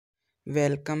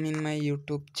Welcome in my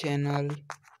YouTube channel.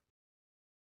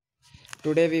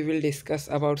 Today we will discuss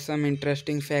about some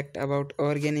interesting fact about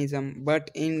organism but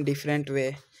in different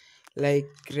way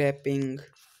like rapping.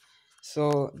 So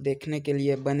देखने के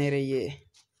लिए बने रहिए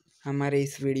हमारे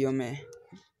इस video में।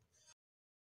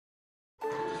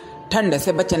 ठंड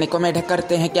से बचने को मेढक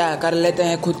करते हैं क्या, कर लेते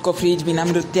हैं खुद को फ्रीज बिना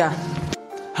मृत्या।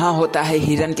 हाँ होता है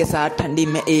हिरन के साथ ठंडी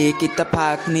में एक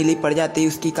इत्तेफाक, नीली पड़ जाती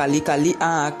उसकी काली काली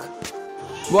आँख।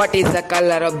 What is the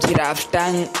color of giraffe's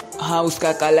tongue? हाँ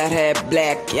उसका कलर है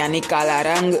ब्लैक यानी काला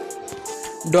रंग।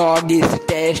 Dog is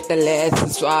tasteless,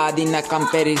 स्वाद in a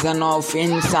comparison of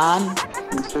इंसान।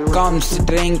 Comes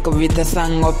drink with the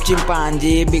song of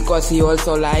chimpanzee because he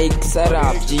also likes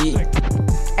sarabji.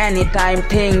 Anytime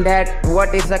think that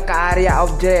what is the कार्य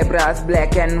of zebras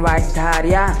black and white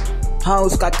धारिया। हाँ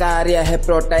उसका कार्य है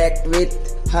प्रोटेक्ट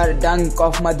विथ हर डंक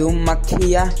of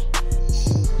मधुमक्खियाँ।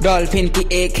 Dolphin की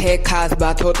एक है खास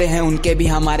बात, होते हैं उनके भी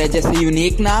हमारे जैसे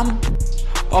यूनिक नाम।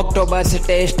 ऑक्टोपस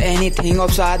टेस्ट एनीथिंग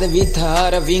ऑफ स्वाद with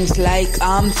her wings like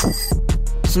arms.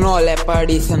 Snow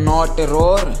leopard is not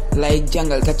roar like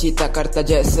जंगल का चीता करता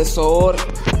जैसे शोर।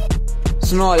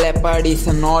 Snow leopard is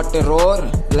not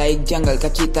roar like जंगल का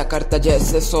चीता करता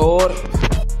जैसे शोर।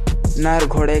 नर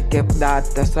घोड़े के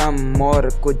दांत सम मोर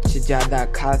कुछ ज्यादा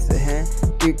खास हैं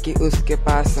क्योंकि उसके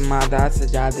पास मादा से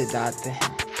ज्यादा दांत हैं।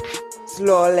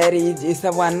 स्लोलेरीज इस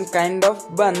वन काइंड ऑफ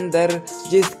बंदर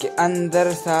जिसके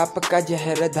अंदर सांप का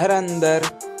जहर धरंदर।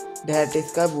 दैट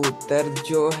इज कबूतर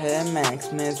जो है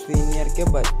मैक्स में सीनियर के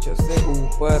बच्चों से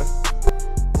ऊपर।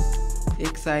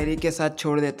 एक शायरी के साथ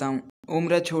छोड़ देता हूँ।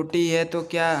 उम्र छोटी है तो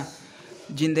क्या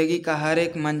जिंदगी का हर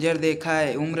एक मंजर देखा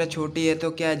है। उम्र छोटी है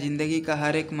तो क्या जिंदगी का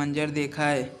हर एक मंजर देखा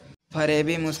है।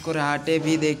 फरेबी मुस्कुराहटें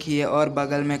भी देखी है और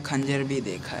बगल में खंजर भी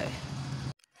देखा है।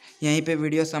 यहीं पे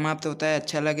वीडियो समाप्त होता है।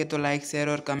 अच्छा लगे तो लाइक शेयर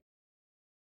और कमेंट